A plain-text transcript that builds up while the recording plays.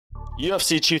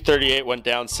UFC 238 went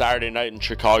down Saturday night in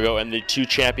Chicago, and the two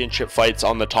championship fights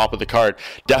on the top of the card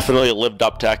definitely lived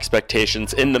up to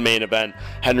expectations. In the main event,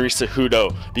 Henry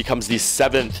Cejudo becomes the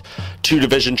 7th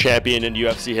two-division champion in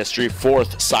UFC history,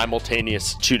 4th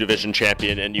simultaneous two-division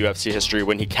champion in UFC history,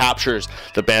 when he captures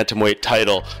the bantamweight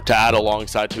title to add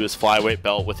alongside to his flyweight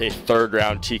belt with a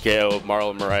third-round TKO of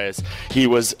Marlon Moraes. He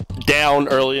was down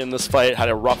early in this fight, had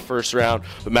a rough first round,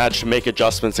 but managed to make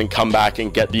adjustments and come back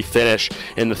and get the finish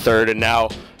in the third. And now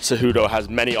Cejudo has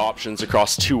many options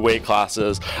across two weight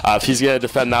classes. If he's going to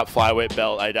defend that flyweight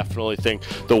belt, I definitely think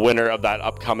the winner of that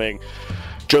upcoming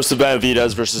Joseph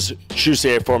Benavidez versus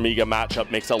Shusei Formiga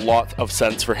matchup makes a lot of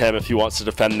sense for him if he wants to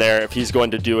defend there. If he's going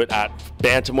to do it at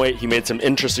bantamweight, he made some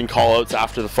interesting call-outs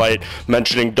after the fight,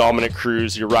 mentioning Dominic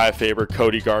Cruz, Uriah Faber,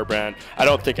 Cody Garbrandt. I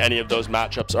don't think any of those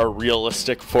matchups are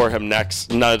realistic for him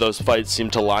next. None of those fights seem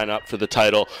to line up for the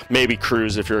title. Maybe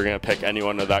Cruz if you're going to pick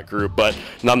anyone of that group, but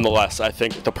nonetheless, I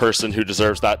think the person who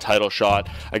deserves that title shot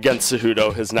against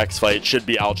Cejudo, his next fight, should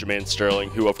be Aljamain Sterling,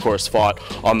 who of course fought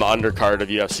on the undercard of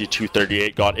UFC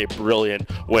 238, got a brilliant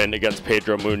win against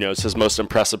Pedro Munoz, his most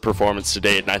impressive performance to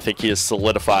date, and I think he has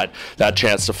solidified that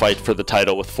chance to fight for the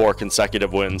title with 4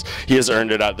 consecutive wins. He has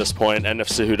earned it at this point, and if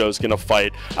Cejudo is going to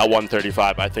fight at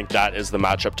 135, I think that is the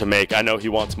matchup to make. I know he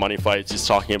wants money fights, he's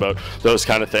talking about those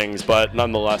kind of things, but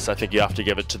nonetheless, I think you have to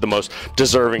give it to the most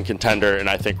deserving contender, and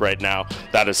I think right now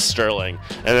that is Sterling.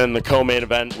 And then the co-main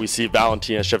event, we see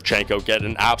Valentina Shevchenko get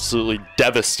an absolutely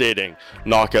devastating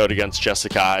knockout against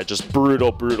Jessica Eye. Just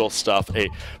brutal stuff.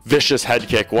 A vicious head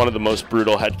kick, one of the most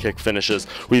brutal head kick finishes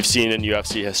we've seen in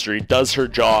UFC history. Does her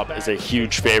job as a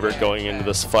huge favorite going into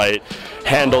this fight.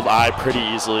 Handled Eye pretty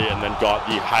easily and then got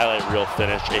the highlight reel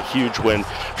finish. A huge win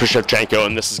for Shevchenko,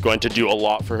 and this is going to do a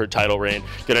lot for her title reign.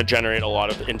 Going to generate a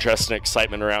lot of interest and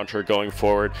excitement around her going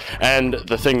forward. And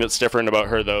the thing that's different about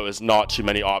her, though, is not too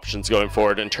many options going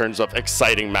forward in terms of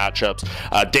exciting matchups.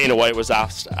 Dana White was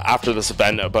asked after this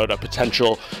event about a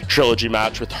potential trilogy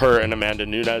match with her and Amanda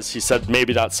Nunes. He said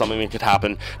maybe that's something that could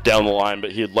happen down the line,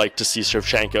 but he'd like to see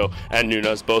Shevchenko and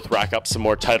Nunes both rack up some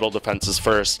more title defenses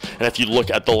first. And if you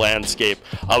look at the landscape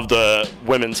of the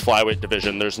women's flyweight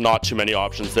division, there's not too many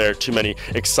options there, too many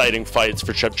exciting fights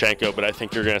for Shevchenko, but I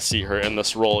think you're going to see her in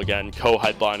this role again,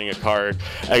 co-headlining a card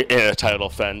in a title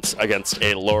defense against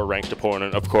a lower ranked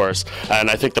opponent, of course. And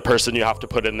I think the person you have to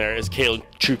put in there is Katlyn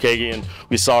Chookagian.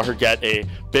 We saw her get a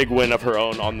big win of her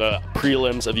own on the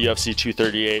prelims of UFC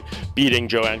 238, beating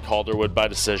Joanne Calderwood by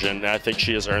decision, and I think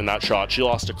she has earned that shot. She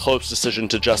lost a close decision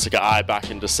to Jessica Eye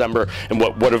back in December, and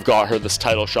what would have got her this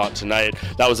title shot tonight.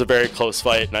 That was a very close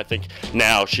fight, and I think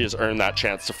now she has earned that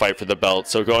chance to fight for the belt.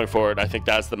 So going forward, I think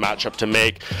that's the matchup to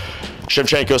make.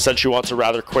 Shevchenko said she wants a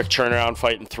rather quick turnaround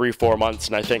fight in 3-4 months,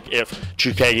 and I think if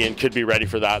Chookagian could be ready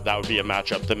for that, that would be a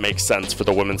matchup that makes sense for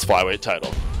the women's flyweight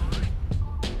title.